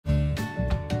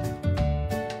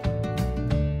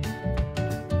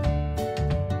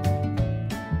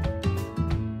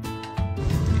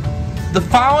The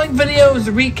following video is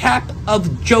a recap of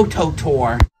Johto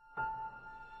Tour.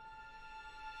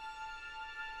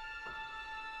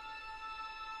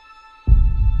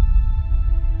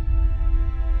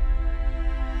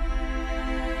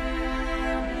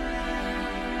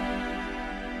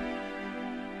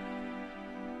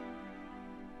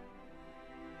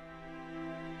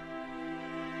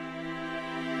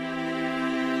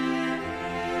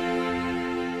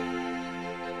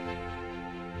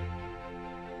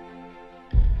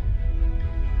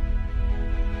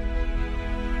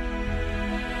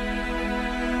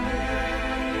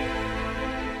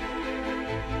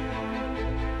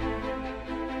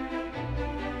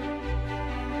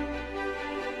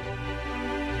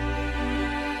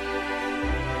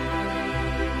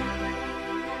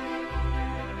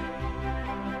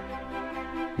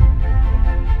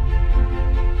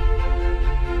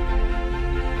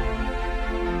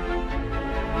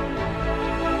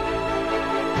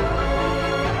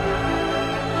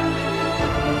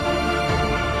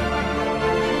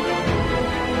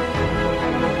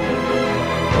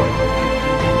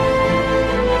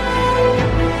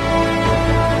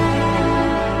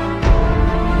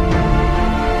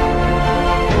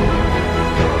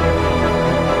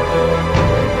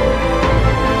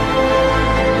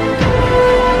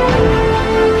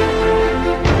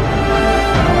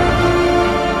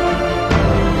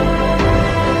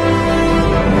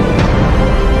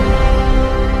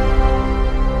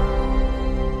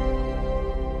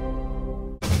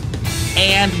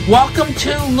 And welcome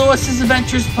to Lewis's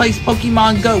Adventures Plays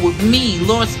Pokemon Go with me,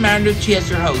 Lewis Marinucci, as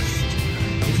your host.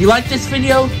 If you like this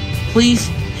video, please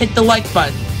hit the like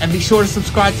button and be sure to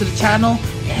subscribe to the channel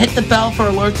and hit the bell for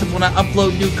alerts of when I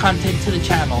upload new content to the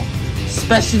channel,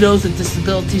 especially those with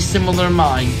disabilities similar to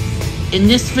mine. In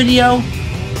this video,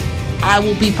 I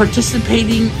will be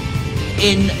participating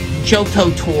in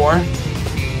Johto Tour,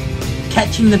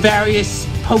 catching the various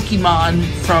Pokemon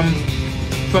from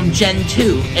Gen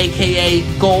 2,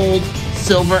 aka Gold,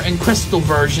 Silver, and Crystal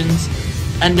versions,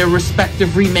 and their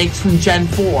respective remakes from Gen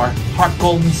 4, Heart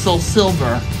Gold and Soul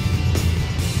Silver.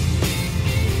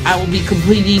 I will be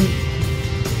completing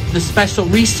the special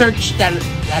research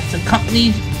that's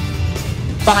accompanied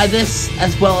by this,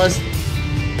 as well as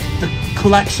the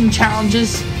collection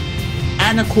challenges,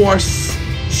 and of course,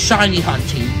 shiny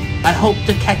hunting. I hope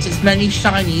to catch as many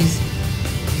shinies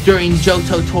during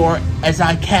Johto Tour as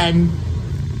I can.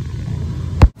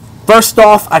 First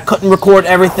off, I couldn't record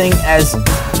everything as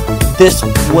this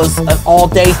was an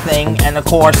all-day thing, and of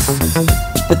course,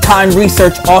 the timed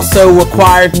research also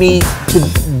required me to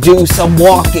do some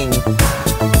walking,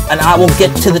 and I will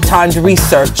get to the timed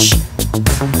research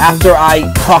after I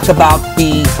talk about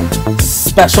the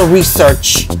special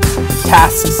research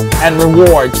tasks and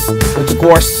rewards, which of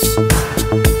course,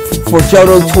 for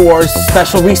Johto Tour's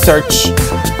special research,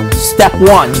 Step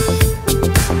 1,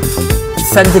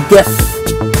 send a gift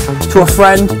to a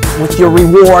friend with your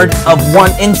reward of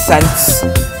 1 incense.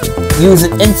 Use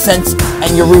an incense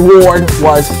and your reward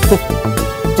was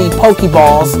 50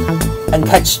 Pokeballs, and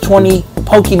catch 20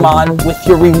 Pokemon with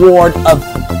your reward of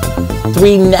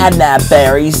 3 Nab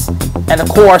berries. And of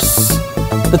course,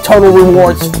 the total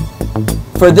rewards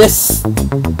for this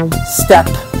step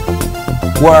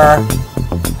were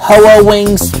Ho-Oh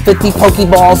Wings, 50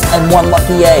 Pokeballs, and 1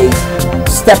 Lucky Egg.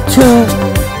 Step 2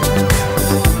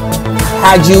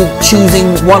 had you choosing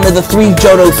one of the 3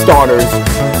 Johto starters,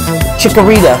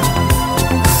 Chikorita,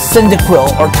 Cyndaquil,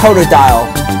 or Totodile.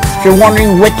 If you're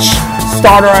wondering which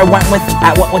starter I went with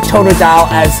Totodile,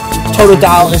 as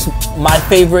Totodile is my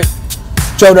favorite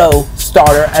Johto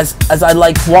starter, as I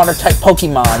like water-type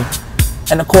Pokemon.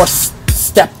 And of course,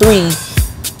 Step 3,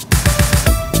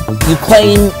 you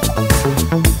claim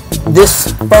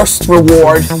this first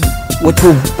reward, which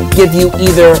will give you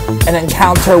either an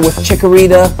encounter with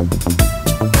Chikorita,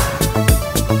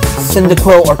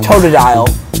 Cyndaquil, or Totodile.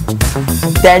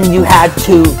 Then you had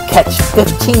to catch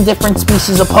 15 different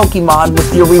species of Pokemon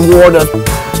with your reward of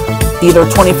either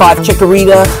 25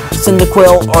 Chikorita,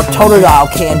 Cyndaquil, or Totodile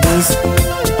candies,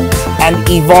 and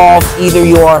evolve either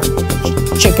your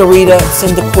Chikorita,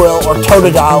 Cyndaquil, or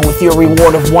Totodile with your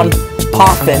reward of 1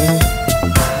 Poffin.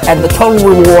 And the total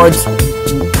rewards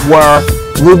were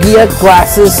Lugia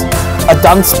glasses, a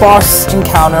Dunsparce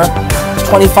encounter,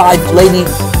 25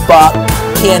 Ladybug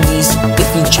candies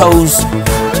if you chose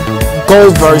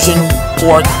Gold version,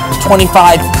 or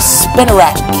 25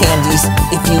 Spinarak candies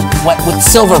if you went with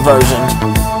Silver version.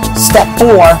 Step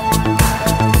 4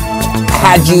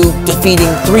 had you defeating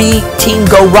 3 Team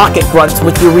Go Rocket Grunts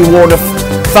with your reward of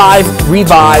 5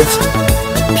 Revives,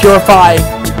 Purify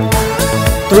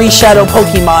 3 Shadow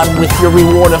Pokemon with your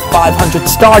reward of 500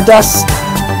 Stardust,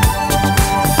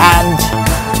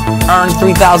 earn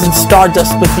 3,000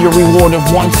 Stardust with your reward of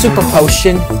 1 Super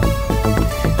Potion.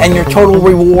 And your total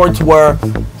rewards were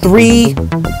 3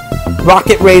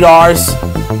 Rocket Radars,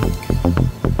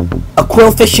 a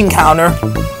Quillfish encounter,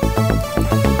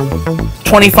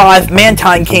 25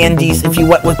 Mantine candies if you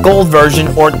went with gold version,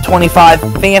 or 25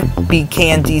 Vampy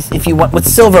candies if you went with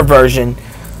silver version.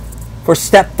 For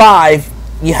step 5,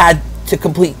 you had to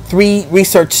complete 3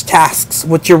 research tasks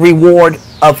with your reward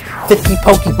of 50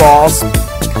 Pokeballs,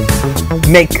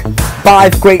 make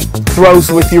 5 great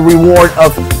throws with your reward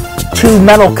of 2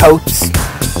 Metal Coats,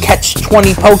 catch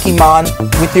 20 Pokemon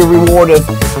with your reward of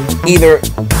either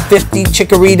 50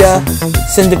 Chikorita,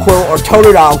 Cyndaquil, or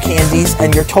Totodile candies,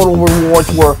 and your total rewards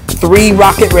were 3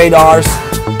 Rocket Radars,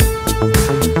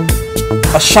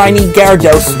 a shiny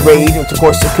Gyarados raid, which of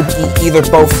course it could be either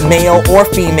both male or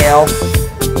female,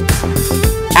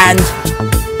 and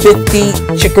 50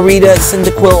 Chikorita,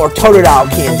 Cyndaquil, or Totodile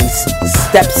candies.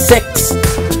 Step 6,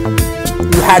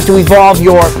 you had to evolve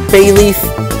your Bayleaf,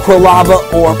 Quilava,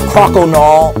 or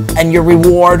Croconaw, and your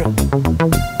reward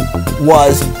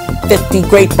was 50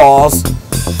 Great Balls.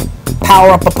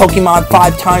 Power up a Pokemon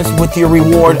 5 times with your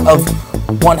reward of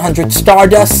 100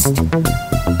 Stardust,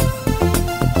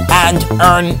 and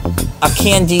earn a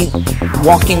candy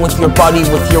walking with your buddy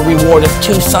with your reward of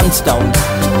 2 Sunstones.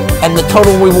 And the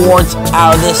total rewards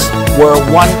out of this were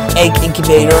 1 Egg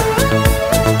Incubator,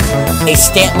 a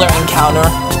Stantler encounter,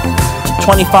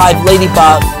 25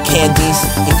 Ladybug candies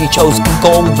if you chose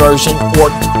gold version, or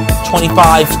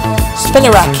 25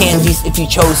 Spinnerack candies if you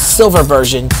chose silver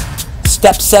version.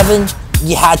 Step 7,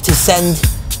 you had to send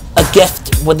a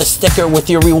gift with a sticker with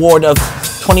your reward of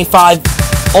 25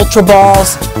 Ultra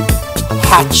Balls,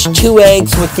 hatch 2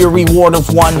 eggs with your reward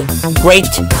of 1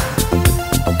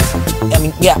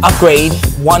 upgrade,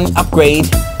 1 upgrade,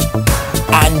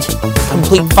 and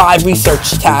complete 5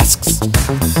 research tasks.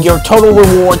 Your total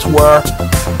rewards were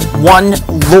 1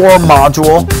 Lure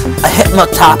Module, a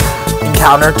Hypnotop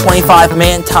encounter, 25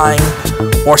 Mantine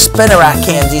or Spinnerack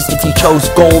candies if you chose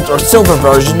gold or silver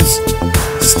versions.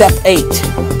 Step 8,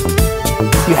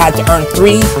 you had to earn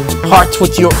 3 hearts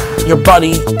with your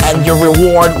buddy, and your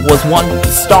reward was 1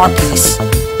 star piece.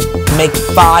 Make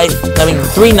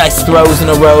 3 nice throws in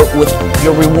a row with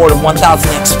your reward of 1000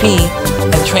 XP,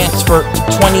 and transfer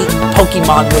 20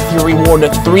 Pokemon with your reward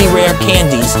of 3 rare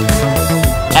candies.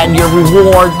 And your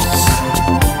rewards,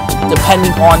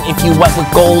 depending on if you went with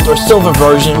gold or silver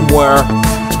version, were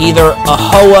either a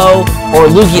Ho-Oh or a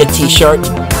Lugia t-shirt.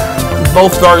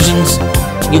 Both versions,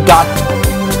 you got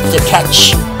to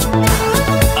catch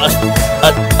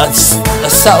a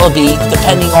Celebi,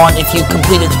 depending on if you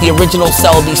completed the original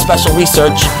Celebi special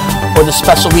research or the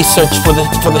special research for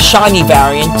the shiny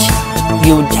variant.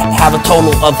 You would have a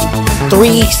total of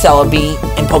 3 Celebi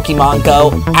in Pokemon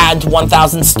Go and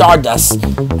 1000 Stardust.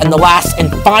 And the last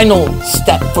and final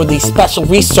step for the special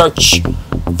research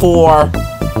for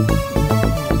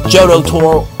Johto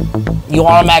Tour, you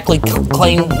automatically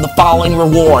claim the following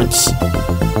rewards: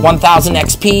 1000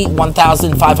 XP,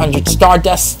 1500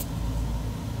 Stardust,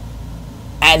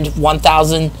 and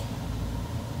 1000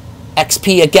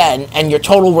 XP again. And your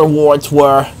total rewards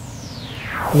were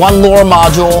 1 Lure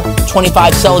Module,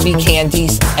 25 Celebi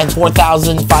candies, and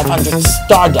 4500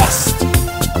 Stardust.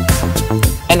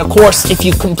 And of course, if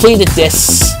you completed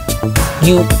this,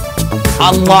 you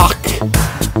unlock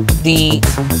the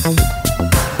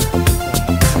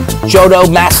Johto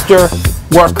Master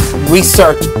Work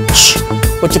Research,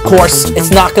 which of course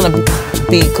is not going to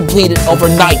be completed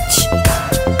overnight.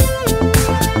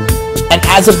 And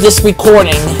as of this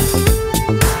recording,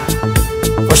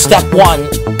 for step 1,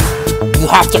 you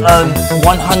have to earn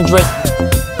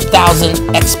 100,000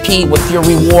 XP with your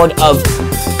reward of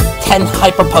 10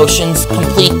 Hyper Potions,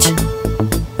 complete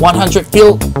 100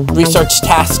 field research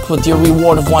tasks with your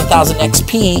reward of 1000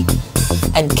 XP,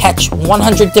 and catch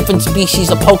 100 different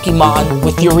species of Pokemon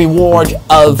with your reward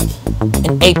of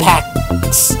an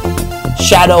Apex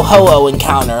Shadow Ho-Oh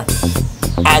encounter.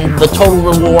 And the total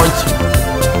rewards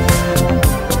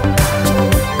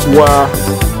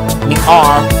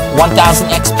are 1000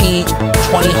 XP,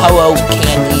 20 Ho-Oh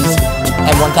candies,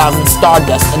 and 1000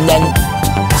 Stardust. And then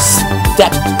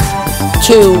step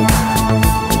 2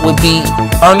 would be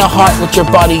earn a heart with your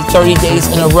buddy 30 days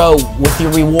in a row with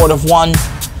your reward of 1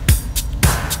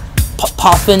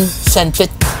 Puffin, send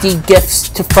 50 gifts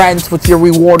to friends with your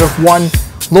reward of 1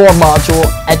 Lure Module,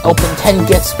 and open 10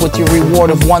 gifts with your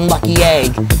reward of 1 Lucky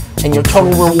Egg. And your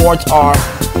total rewards are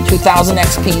 2000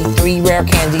 XP, 3 rare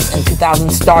candies, and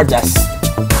 2000 Stardust.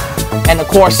 And of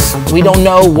course, we don't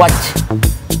know what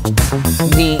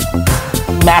the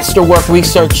Masterwork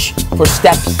Research for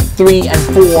steps 3 and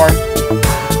 4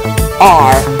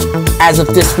 are as of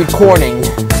this recording.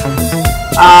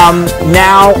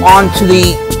 Now on to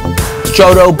the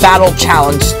Johto Battle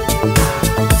Challenge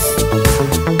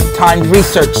timed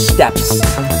research steps,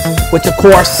 which of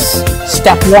course,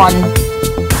 step 1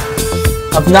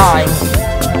 of 9,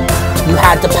 you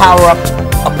had to power up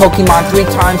a Pokemon 3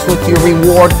 times with your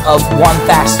reward of 1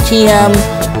 fast TM,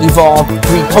 evolve 3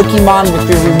 Pokemon with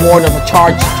your reward of a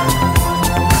charged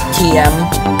TM,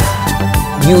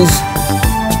 use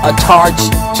a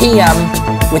charged TM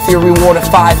with your reward of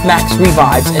 5 max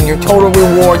revives, and your total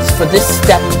rewards for this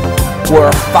step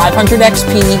were 500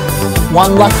 XP,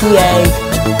 1 lucky egg,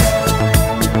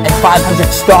 and 500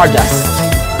 Stardust.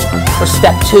 For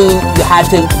step 2, you had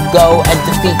to go and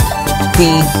defeat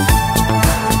the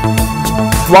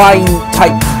flying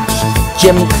type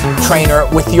gym trainer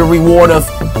with your reward of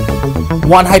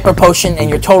 1 hyper potion, and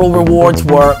your total rewards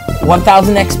were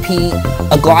 1000 XP,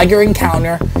 a Gligar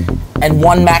encounter, and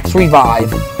 1 max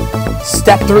revive.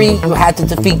 Step 3, you had to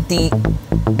defeat the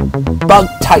bug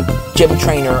type gym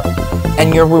trainer,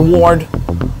 and your reward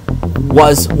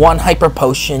was 1 hyper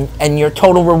potion, and your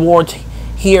total rewards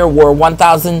here were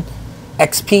 1000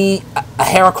 XP, a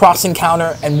Heracross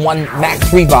encounter, and 1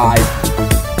 max revive.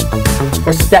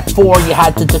 For step 4, you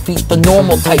had to defeat the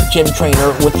normal type gym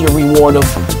trainer with your reward of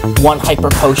 1 hyper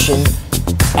potion,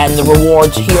 and the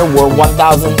rewards here were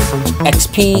 1000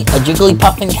 XP, a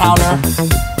Jigglypuff encounter,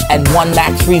 and 1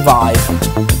 max revive.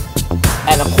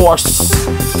 And of course,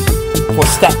 for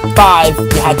step 5,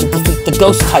 you had to defeat the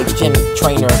ghost type gym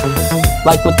trainer.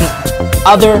 Like with the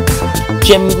other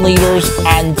gym leaders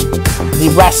and the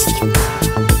rest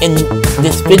in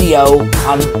this video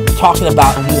I'm talking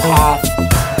about, you have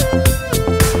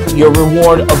your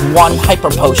reward of 1 hyper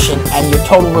potion, and your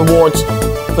total rewards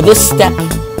for this step,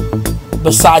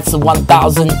 besides the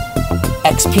 1000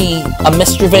 XP, a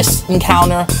Mischievous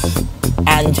encounter,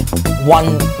 and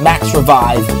 1 max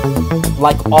revive,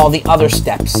 like all the other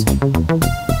steps.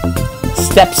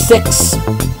 Step 6,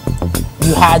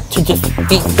 you had to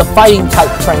defeat the fighting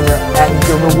type trainer, and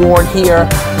your reward here,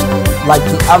 like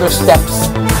the other steps,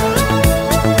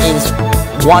 is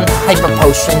 1 hyper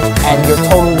potion, and your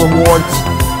total rewards,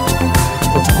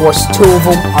 which of course 2 of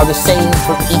them are the same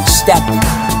for each step,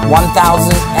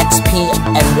 1000 XP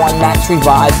and 1 max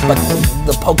revive, but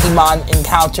the Pokemon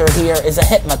encounter here is a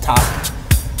Hitmontop.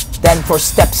 Then for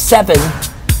step 7,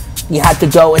 you had to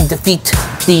go and defeat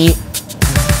the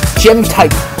gym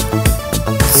type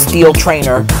steel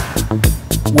trainer,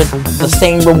 with the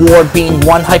same reward being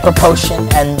 1 hyper potion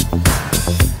and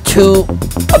 2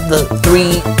 of the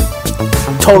 3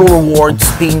 total rewards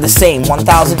being the same,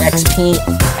 1000 XP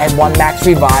and 1 max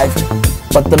revive.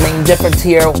 But the main difference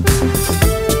here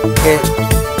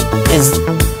is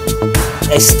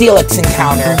a Steelix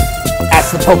encounter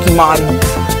as the Pokemon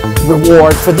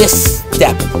reward for this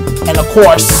step. And of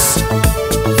course,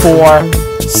 for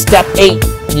step 8,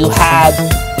 you had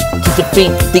to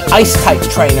defeat the Ice type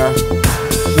trainer,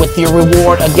 with your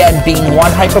reward again being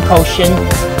 1 hyper potion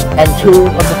and 2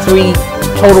 of the 3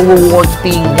 total rewards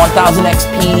being 1000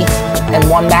 XP and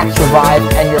 1 max revive,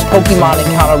 and your Pokemon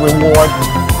encounter reward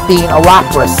being a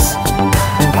Lapras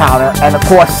encounter. And of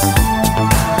course,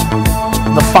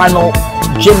 the final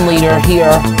gym leader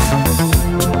here,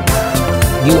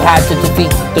 you had to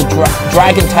defeat the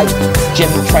Dragon type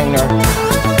gym trainer,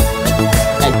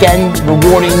 again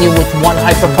rewarding you with 1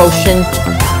 hyper potion,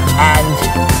 and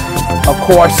of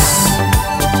course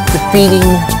defeating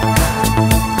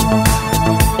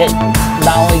it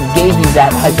not only gave you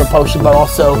that hyper potion, but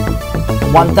also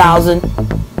 1000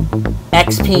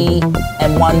 XP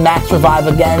and 1 max revive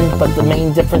again. But the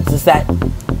main difference is that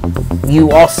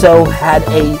you also had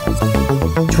a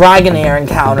Dragonair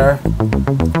encounter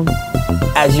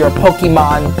as your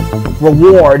Pokemon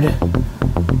reward.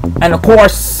 And of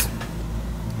course,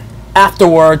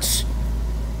 afterwards,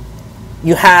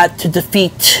 you had to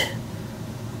defeat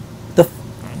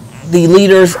the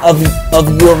leaders of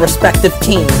your respective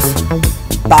teams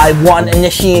by 1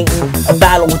 initiating a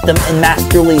battle with them in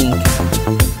Master League.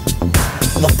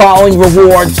 The following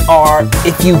rewards are: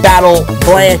 if you battle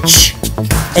Blanche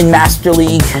in Master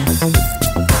League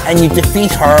and you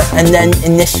defeat her and then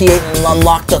initiate and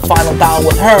unlock the final battle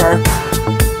with her,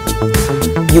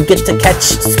 you get to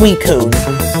catch Suicune.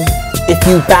 If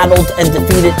you battled and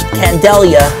defeated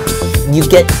Candelia, you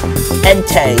get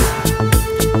Entei.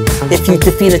 If you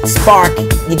defeated Spark,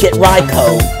 you get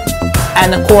Raikou.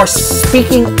 And of course,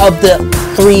 speaking of the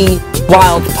 3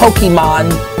 wild Pokemon,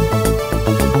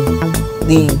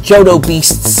 the Johto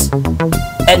Beasts,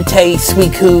 Entei,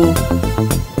 Suicune,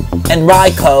 and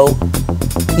Raikou,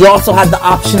 you also had the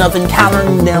option of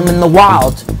encountering them in the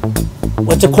wild.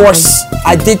 which of course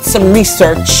I did some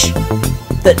research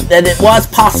that it was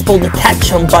possible to catch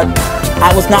them, but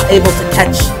I was not able to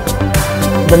catch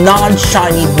the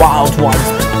non-shiny wild ones.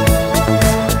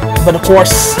 But of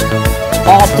course,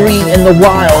 all three in the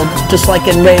wild, just like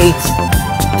in raids,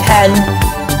 can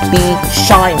be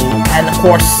shiny. And of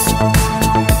course,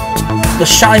 the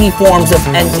shiny forms of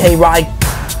Entei,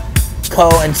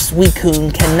 Raikou, and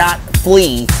Suicune cannot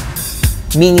flee,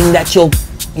 meaning that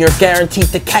you're guaranteed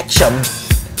to catch them,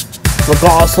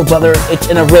 regardless of whether it's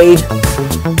in a raid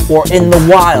or in the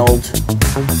wild.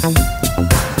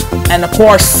 And of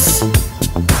course,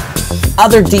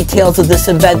 other details of this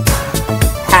event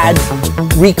had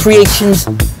recreations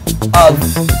of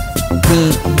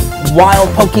the wild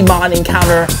Pokemon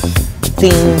encounter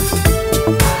theme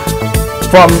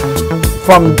from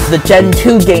the Gen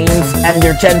 2 games and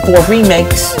their Gen 4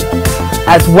 remakes,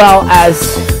 as well as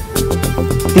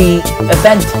the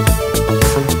event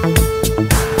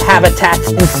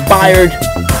habitats inspired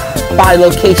by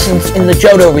locations in the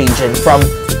Johto region, from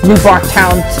New Bark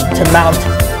Town to Mount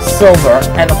Silver.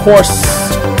 And of course,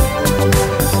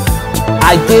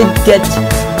 I did get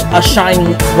a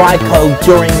shiny Raikou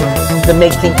during the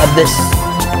making of this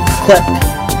clip,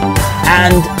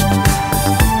 and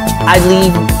I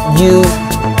leave you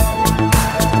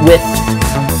with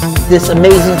this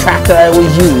amazing track that I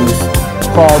always use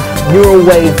called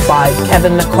Eurowave by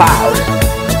Kevin MacLeod.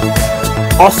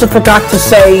 Also forgot to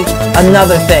say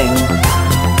another thing.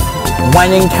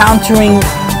 When encountering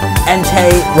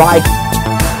Entei,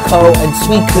 Raikou, and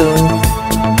Suicune,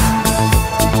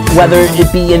 whether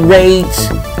it be in raids,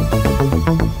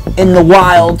 in the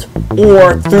wild,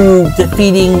 or through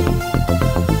defeating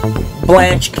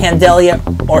Blanche, Candelia,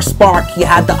 or Spark, you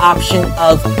had the option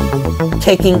of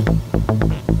taking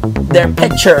their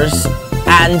pictures,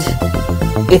 and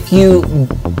if you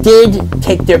did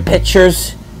take their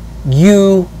pictures,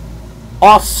 you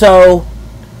also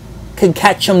could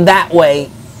catch them that way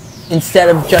instead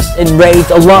of just in raids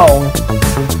alone.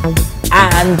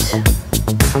 And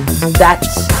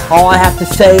that's all I have to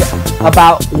say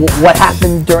about what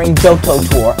happened during Johto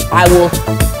Tour. I will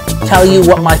tell you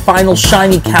what my final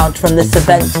shiny count from this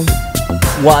event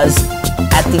was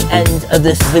at the end of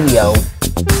this video.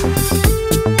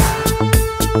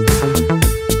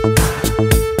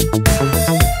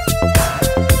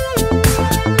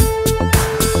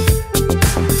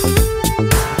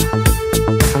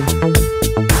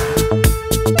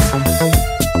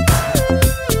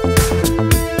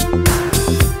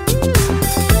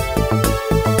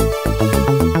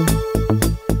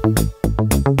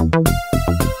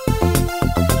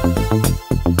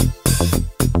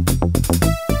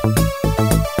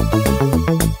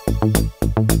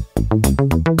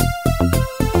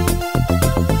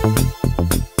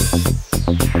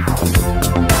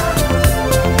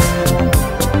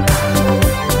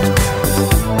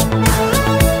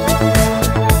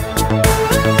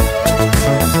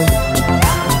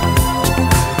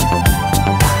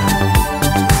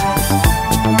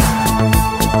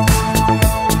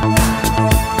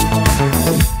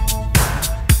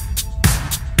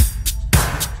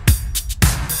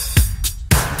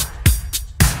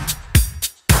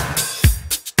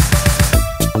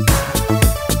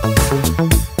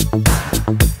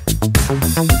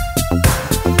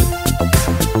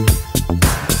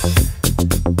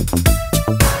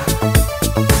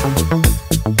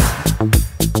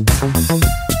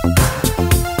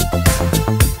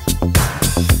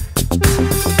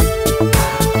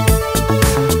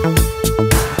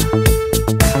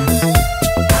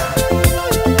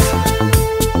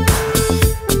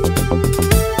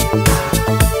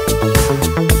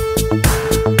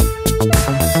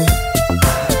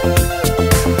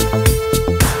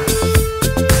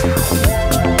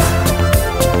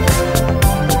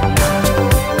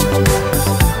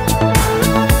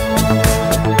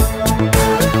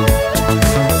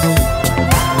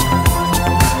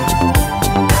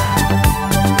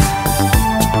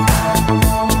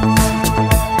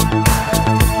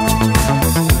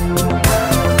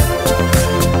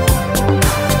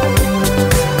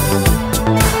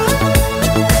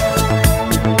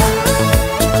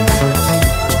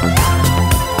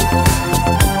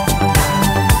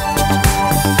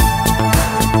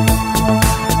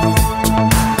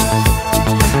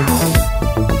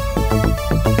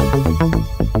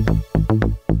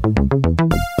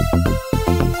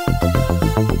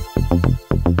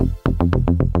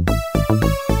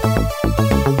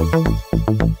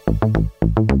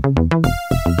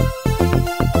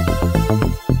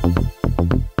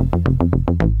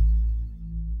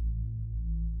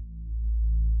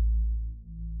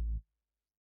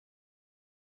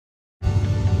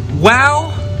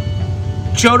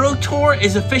 Johto Tour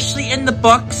is officially in the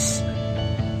books,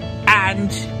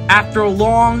 and after a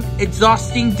long,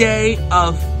 exhausting day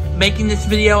of making this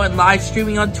video and live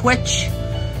streaming on Twitch,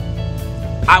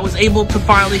 I was able to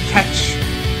finally catch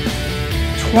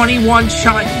 21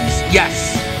 shinies.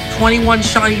 Yes, 21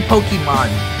 shiny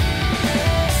Pokemon,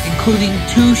 including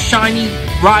 2 shiny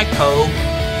Raikou,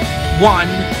 one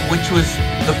which was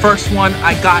the first one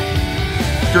I got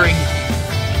during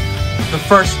the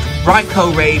first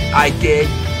Raikou raid I did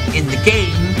in the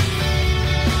game,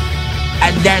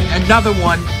 and then another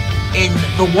one in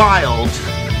the wild.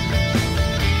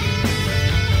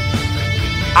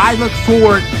 I look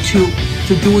forward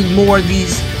to doing more of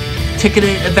these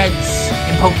ticketed events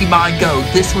in Pokemon Go.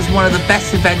 This was one of the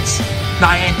best events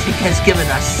Niantic has given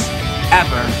us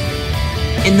ever.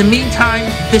 In the meantime,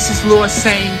 this is Lewis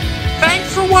saying,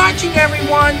 thanks for watching,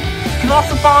 everyone! You can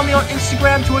also follow me on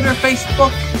Instagram, Twitter,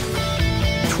 Facebook,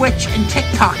 Twitch, and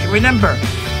TikTok. And remember,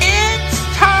 it's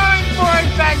time for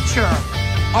adventure!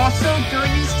 Also,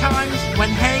 during these times, when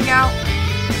hanging out,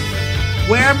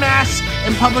 wear a mask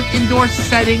in public indoor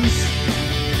settings,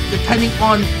 depending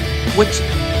on which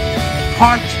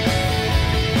part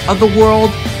of the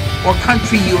world or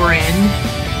country you are in,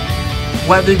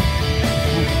 whether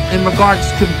in regards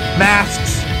to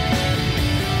masks,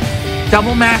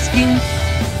 double masking,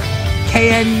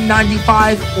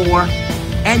 KN95 or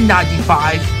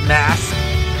N95 mask,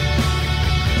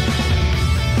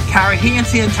 carry hand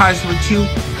sanitizer with you,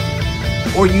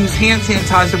 or use hand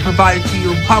sanitizer provided to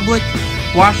you in public,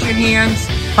 wash your hands,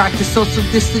 practice social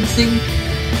distancing,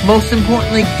 most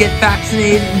importantly, get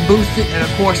vaccinated and boosted, and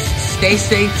of course, stay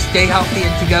safe, stay healthy,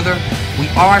 and together. We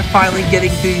are finally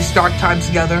getting through these dark times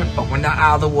together, but we're not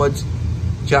out of the woods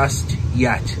just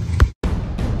yet.